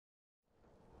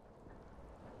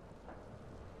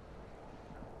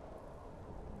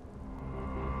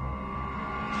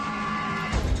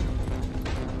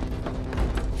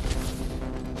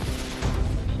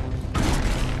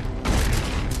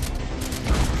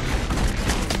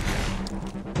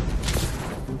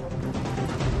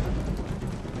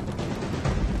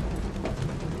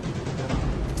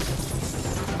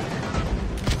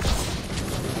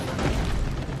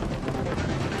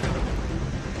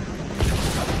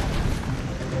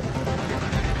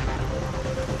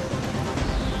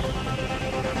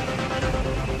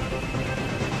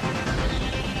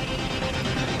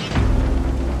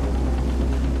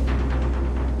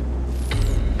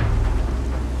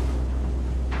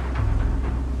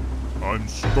I'm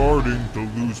starting to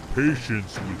lose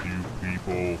patience with you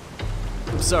people.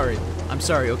 I'm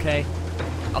sorry, okay?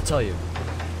 I'll tell you.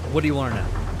 What do you want to know?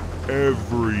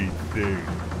 Everything.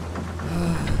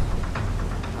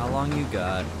 How long you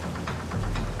got?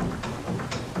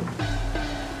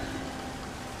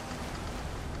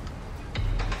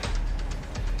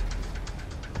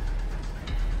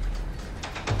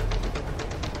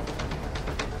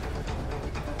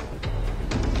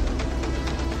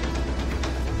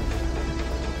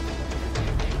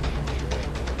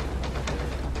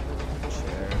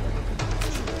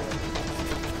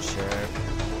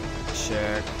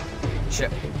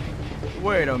 Check.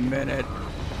 Wait a minute.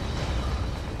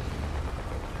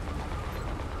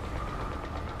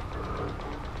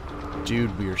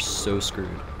 Dude, we are so screwed.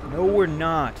 No, we're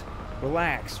not.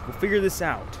 Relax. We'll figure this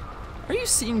out. Are you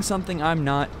seeing something I'm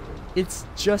not? It's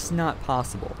just not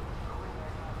possible.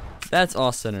 That's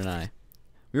Austin and I.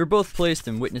 We were both placed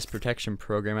in witness protection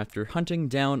program after hunting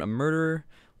down a murderer,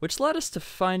 which led us to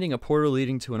finding a portal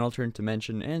leading to an alternate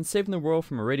dimension and saving the world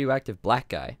from a radioactive black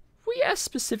guy. We asked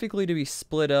specifically to be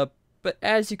split up, but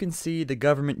as you can see, the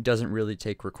government doesn't really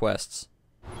take requests.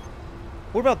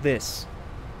 What about this?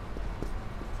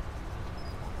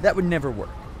 That would never work.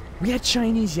 We had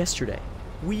Chinese yesterday.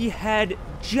 We had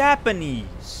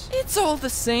Japanese. It's all the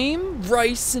same.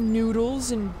 Rice and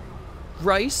noodles and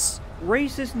rice.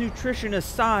 Racist nutrition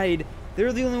aside,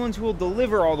 they're the only ones who will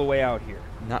deliver all the way out here.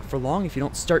 Not for long if you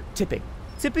don't start tipping.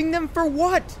 Tipping them for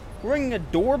what? Ringing a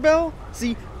doorbell?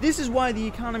 See, this is why the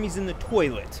economy's in the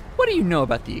toilet. What do you know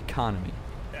about the economy?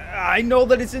 I know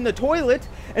that it's in the toilet,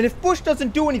 and if Bush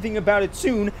doesn't do anything about it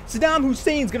soon, Saddam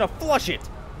Hussein's gonna flush it.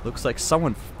 Looks like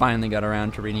someone finally got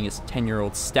around to reading his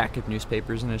 10-year-old stack of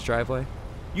newspapers in his driveway.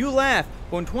 You laugh,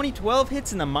 but when 2012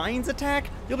 hits and the mines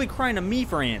attack, you'll be crying to me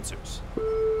for answers.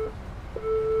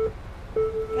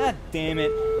 God damn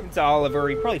it. It's Oliver.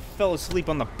 He probably fell asleep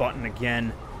on the button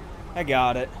again. I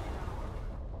got it.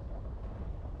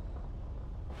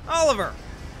 Oliver!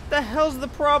 The hell's the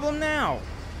problem now?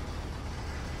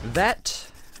 That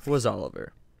was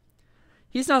Oliver.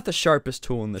 He's not the sharpest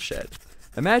tool in the shed.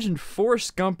 Imagine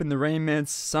Forrest Gump and the Rain Man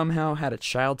somehow had a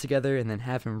child together and then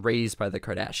have him raised by the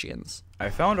Kardashians. I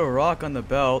found a rock on the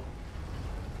belt.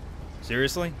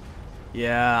 Seriously?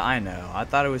 Yeah, I know. I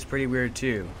thought it was pretty weird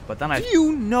too. But then Do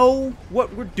you know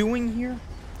what we're doing here?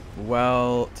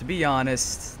 Well, to be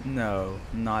honest, no,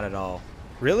 not at all.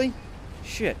 Really?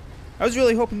 Shit. I was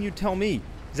really hoping you'd tell me.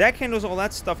 Zach handles all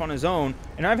that stuff on his own,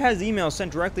 and I've had his emails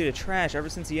sent directly to trash ever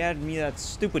since he added me that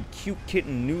stupid cute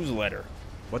kitten newsletter.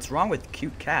 What's wrong with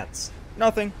cute cats?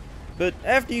 Nothing. But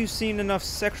after you've seen enough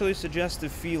sexually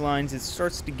suggestive felines, it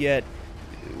starts to get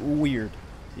weird.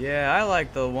 Yeah, I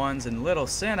like the ones in little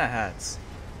Santa hats.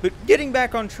 But getting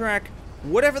back on track,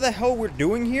 whatever the hell we're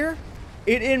doing here,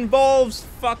 it involves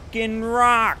fucking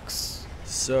rocks.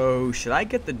 So, should I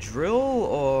get the drill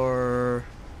or...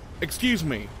 Excuse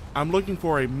me, I'm looking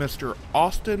for a Mr.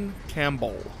 Austin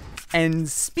Cambell. And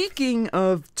speaking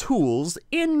of tools,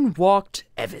 in walked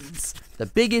Evans, the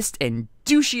biggest and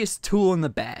douchiest tool in the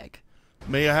bag.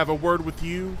 May I have a word with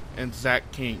you and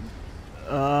Zach King?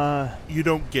 You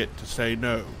don't get to say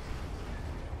no.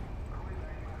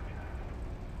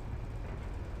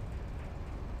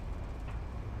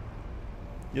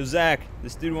 Yo, Zach,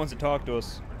 this dude wants to talk to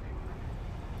us.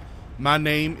 My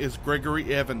name is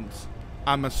Gregory Evans.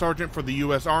 I'm a sergeant for the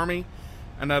U.S. Army,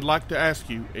 and I'd like to ask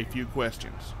you a few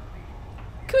questions.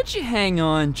 Could you hang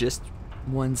on just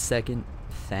 1 second?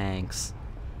 Thanks.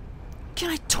 Can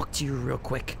I talk to you real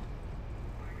quick?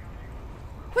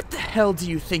 What the hell do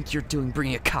you think you're doing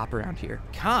bringing a cop around here?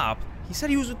 Cop? He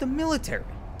said he was with the military.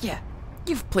 Yeah,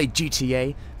 you've played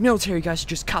GTA. Military guys are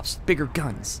just cops with bigger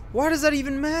guns. Why does that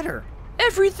even matter?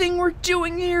 Everything we're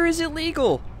doing here is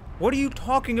illegal. What are you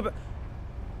talking about?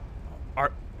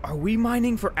 Are we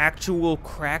mining for actual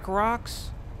crack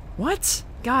rocks? What?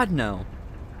 God, no.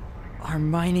 Our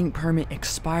mining permit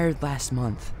expired last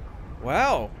month.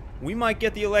 Well, we might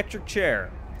get the electric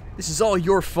chair. This is all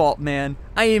your fault, man.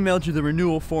 I emailed you the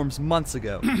renewal forms months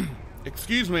ago.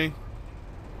 Excuse me.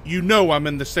 You know I'm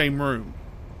in the same room.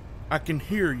 I can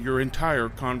hear your entire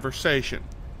conversation.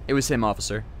 It was him,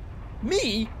 officer.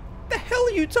 Me? The hell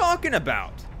are you talking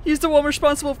about? He's the one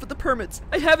responsible for the permits.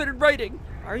 I have it in writing.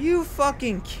 Are you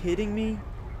fucking kidding me?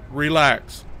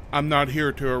 Relax. I'm not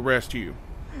here to arrest you.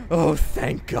 Oh,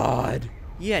 thank God.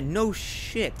 Yeah, no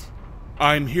shit.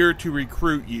 I'm here to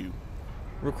recruit you.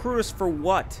 Recruit us for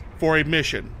what? For a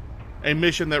mission. A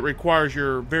mission that requires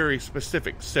your very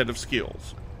specific set of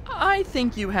skills. I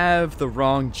think you have the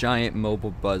wrong giant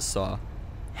mobile buzzsaw.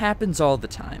 Happens all the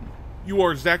time. You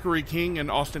are Zachary King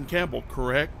and Austin Campbell,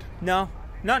 correct? No,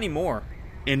 Not anymore.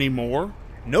 Any more?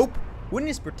 Nope.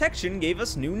 Witness Protection gave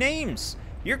us new names.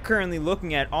 You're currently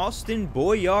looking at Austin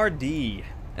Boyardee.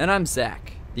 And I'm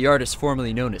Zach, the artist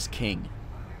formerly known as King.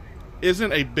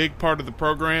 Isn't a big part of the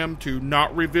program to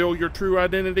not reveal your true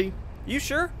identity? You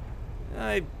sure?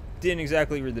 I didn't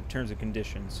exactly read the terms and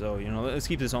conditions, so, let's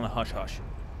keep this on the hush-hush.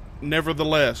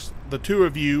 Nevertheless, the two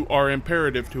of you are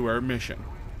imperative to our mission.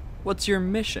 What's your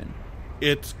mission?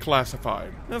 It's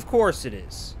classified. Of course it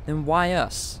is. Then why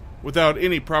us? Without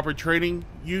any proper training,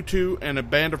 you two and a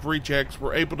band of rejects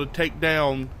were able to take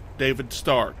down David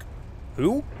Stark.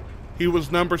 Who? He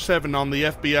was number 7 on the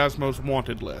FBI's most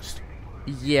wanted list.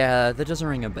 Yeah, that doesn't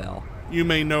ring a bell. You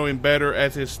may know him better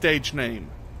as his stage name,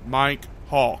 Mike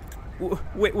Hawk.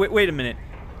 Wait a minute.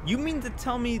 You mean to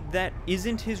tell me that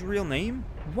isn't his real name?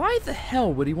 Why the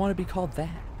hell would he want to be called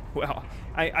that? Well,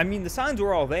 I mean, the signs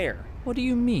were all there. What do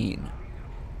you mean?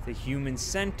 The human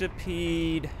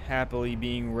centipede, happily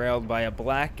being railed by a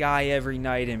black guy every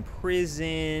night in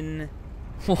prison.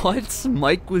 What?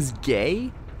 Mike was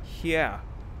gay? Yeah.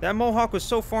 That mohawk was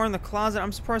so far in the closet,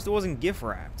 I'm surprised it wasn't gift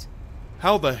wrapped.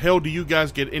 How the hell do you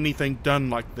guys get anything done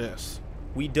like this?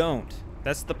 We don't.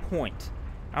 That's the point.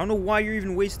 I don't know why you're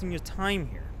even wasting your time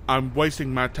here. I'm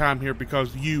wasting my time here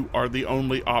because you are the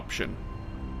only option.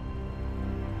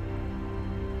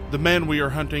 The man we are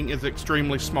hunting is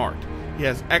extremely smart. He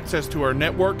has access to our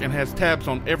network and has tabs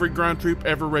on every ground troop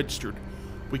ever registered.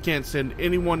 We can't send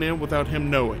anyone in without him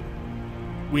knowing.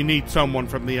 We need someone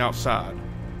from the outside.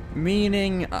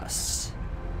 Meaning us.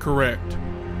 Correct.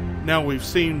 Now we've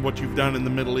seen what you've done in the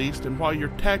Middle East, and while your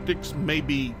tactics may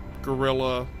be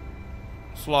guerrilla,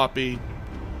 sloppy,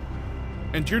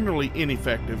 and generally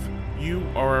ineffective, you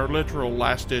are our literal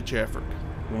last-ditch effort.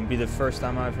 Won't be the first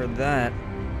time I've heard that.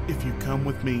 If you come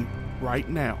with me right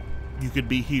now, you could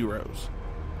be heroes.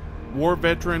 War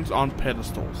veterans on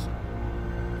pedestals.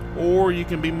 Or you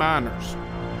can be miners.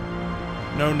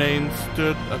 No names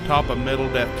stood atop a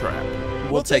metal death trap.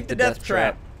 We'll take the death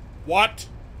trap. What?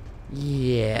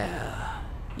 Yeah.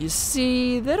 You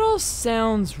see, that all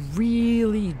sounds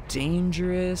really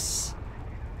dangerous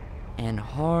and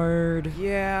hard.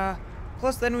 Yeah.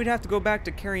 Plus then we'd have to go back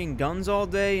to carrying guns all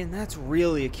day, and that's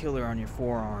really a killer on your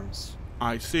forearms.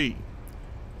 I see.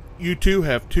 You two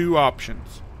have two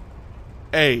options.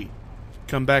 A,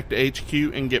 come back to HQ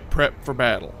and get prepped for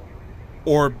battle.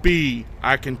 Or B,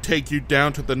 I can take you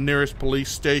down to the nearest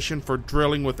police station for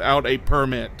drilling without a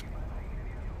permit.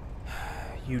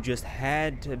 You just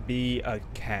had to be a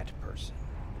cat person.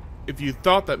 If you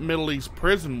thought that Middle East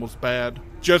prison was bad,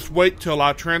 just wait till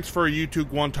I transfer you to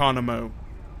Guantanamo.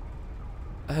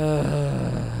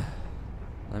 Let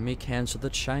me cancel the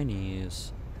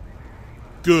Chinese.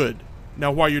 Good.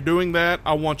 Now while you're doing that,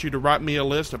 I want you to write me a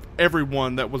list of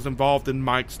everyone that was involved in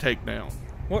Mike's takedown.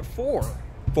 What for?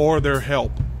 For their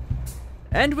help.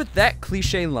 And with that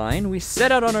cliche line, we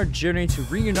set out on our journey to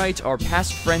reunite our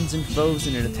past friends and foes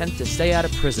in an attempt to stay out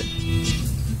of prison.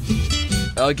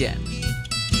 Again.